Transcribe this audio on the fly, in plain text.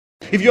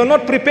If you're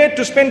not prepared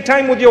to spend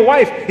time with your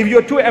wife, if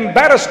you're too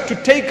embarrassed to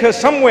take her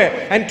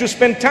somewhere and to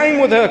spend time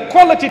with her,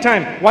 quality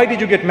time, why did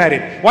you get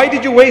married? Why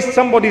did you waste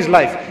somebody's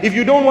life? If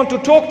you don't want to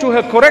talk to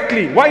her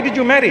correctly, why did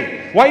you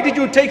marry? Why did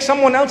you take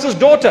someone else's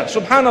daughter?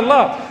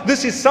 Subhanallah,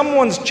 this is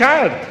someone's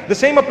child. The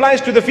same applies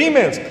to the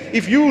females.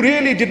 If you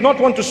really did not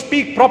want to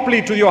speak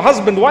properly to your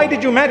husband, why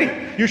did you marry?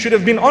 You should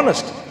have been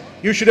honest.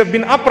 You should have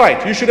been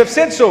upright. You should have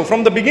said so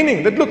from the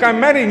beginning, that look,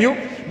 I'm marrying you,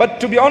 but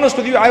to be honest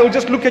with you, I will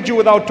just look at you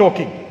without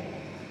talking.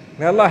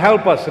 May Allah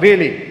help us,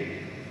 really.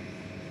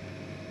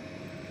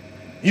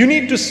 You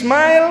need to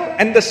smile,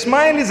 and the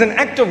smile is an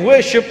act of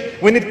worship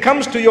when it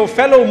comes to your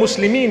fellow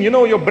Muslimin,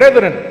 your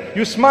brethren.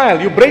 You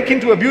smile, you break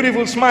into a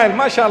beautiful smile,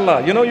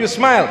 mashallah, you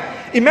smile.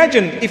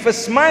 Imagine if a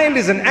smile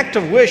is an act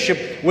of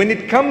worship when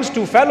it comes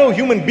to fellow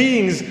human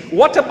beings,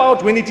 what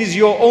about when it is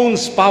your own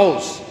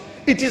spouse?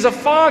 It is a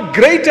far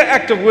greater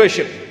act of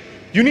worship.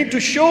 You need to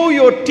show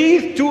your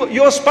teeth to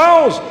your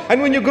spouse,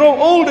 and when you grow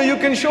older, you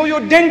can show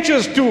your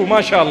dentures too,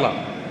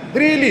 mashallah.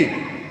 Really,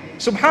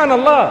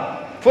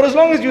 subhanallah. For as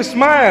long as you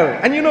smile,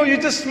 and you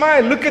just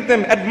smile, look at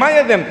them,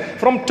 admire them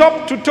from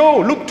top to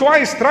toe, look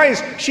twice,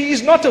 thrice. She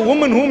is not a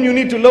woman whom you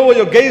need to lower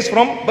your gaze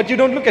from, but you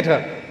don't look at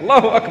her.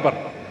 Allahu Akbar.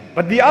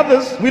 But the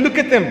others, we look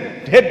at them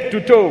head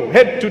to toe,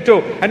 head to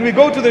toe. And we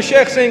go to the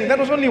sheikh saying, that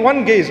was only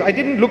one gaze, I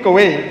didn't look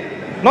away.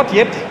 Not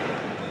yet.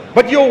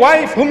 But your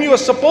wife, whom you are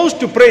supposed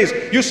to praise,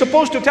 you're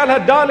supposed to tell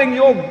her, darling,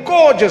 you're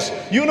gorgeous.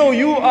 You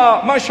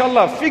are,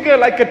 mashallah, figure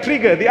like a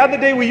trigger. The other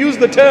day we used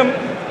the term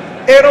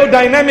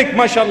aerodynamic,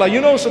 mashallah.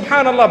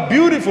 Subhanallah,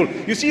 beautiful.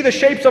 You see the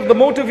shapes of the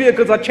motor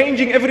vehicles are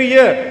changing every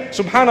year.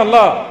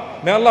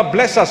 Subhanallah. May Allah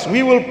bless us.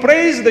 We will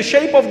praise the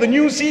shape of the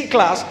new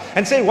C-Class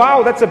and say,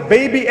 wow, that's a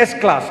baby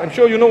S-Class. I'm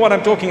sure you know what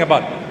I'm talking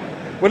about.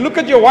 Well, look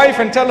at your wife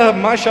and tell her,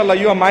 mashallah,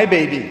 you are my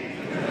baby.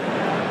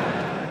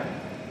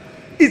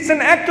 It's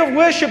an act of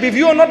worship. If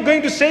you are not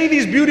going to say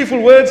these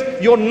beautiful words,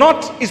 your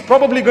knot is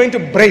probably going to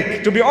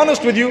break. To be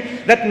honest with you,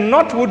 that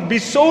knot would be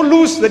so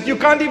loose that you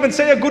can't even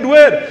say a good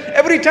word.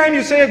 Every time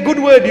you say a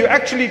good word, you're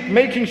actually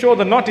making sure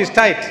the knot is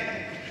tight.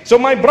 So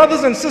my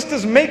brothers and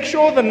sisters, make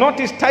sure the knot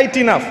is tight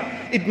enough.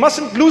 It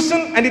mustn't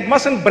loosen and it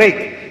mustn't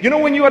break.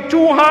 When you are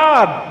too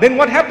hard, then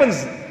what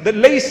happens? The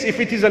lace,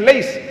 if it is a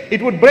lace,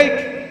 it would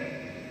break.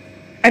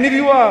 And if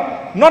you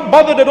are not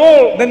bothered at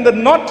all, then the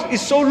knot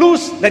is so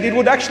loose that it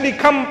would actually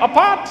come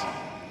apart.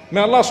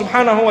 May Allah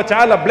subhanahu wa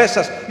ta'ala bless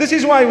us. This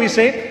is why we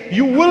say,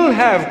 you will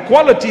have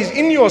qualities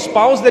in your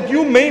spouse that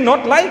you may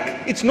not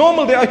like. It's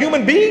normal, they are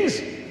human beings.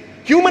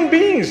 Human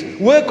beings,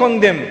 work on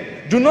them.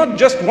 Do not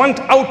just want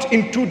out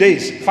in 2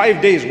 days,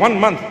 5 days, 1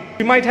 month.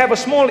 You might have a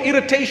small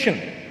irritation.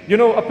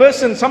 A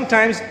person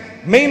sometimes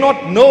may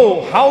not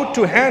know how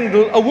to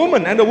handle a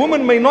woman, and a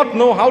woman may not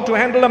know how to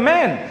handle a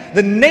man.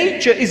 The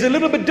nature is a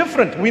little bit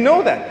different, we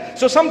know that.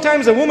 So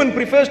sometimes a woman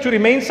prefers to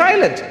remain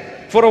silent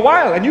for a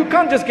while, and you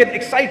can't just get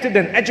excited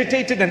and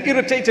agitated and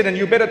irritated and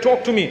you better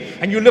talk to me,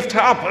 and you lift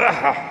her up.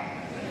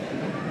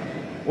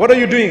 What are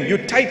you doing?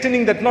 You're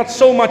tightening that knot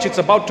so much it's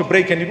about to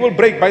break, and it will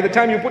break. By the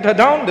time you put her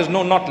down, there's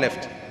no knot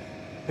left.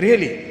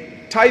 Really,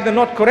 tie the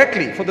knot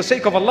correctly for the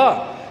sake of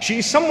Allah. She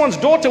is someone's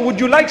daughter. Would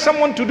you like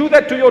someone to do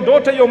that to your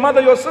daughter, your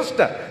mother, your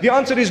sister? The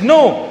answer is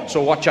no.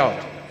 So watch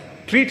out.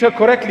 Treat her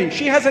correctly.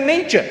 She has a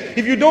nature.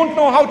 If you don't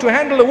know how to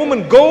handle a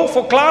woman, go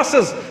for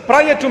classes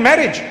prior to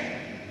marriage.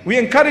 We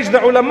encourage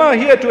the ulama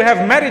here to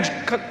have marriage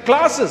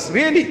classes,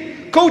 really.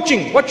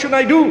 Coaching. What should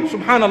I do?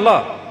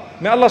 Subhanallah.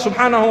 May Allah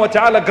subhanahu wa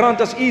ta'ala grant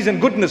us ease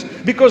and goodness.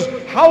 Because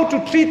how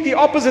to treat the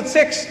opposite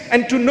sex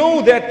and to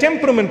know their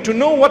temperament, to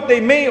know what they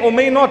may or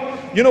may not,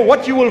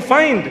 what you will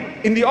find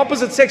in the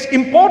opposite sex,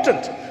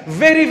 important.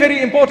 Very,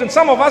 very important.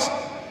 Some of us,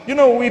 we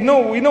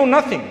know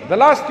nothing. The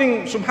last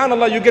thing,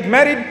 subhanallah, you get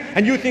married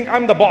and you think,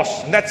 I'm the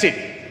boss, and that's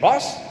it.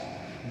 Boss?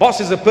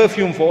 Boss is a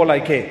perfume for all I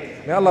care.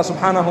 May Allah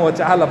subhanahu wa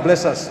ta'ala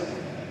bless us.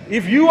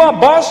 If you are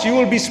boss, you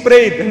will be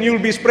sprayed, and you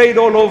will be sprayed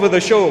all over the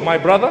show, my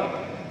brother.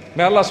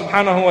 May Allah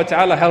subhanahu wa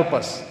ta'ala help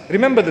us.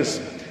 Remember this.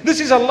 This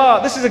is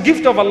Allah. This is a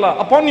gift of Allah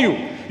upon you.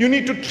 You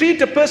need to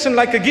treat a person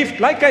like a gift.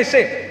 Like I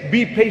say,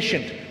 be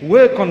patient.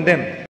 Work on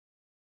them.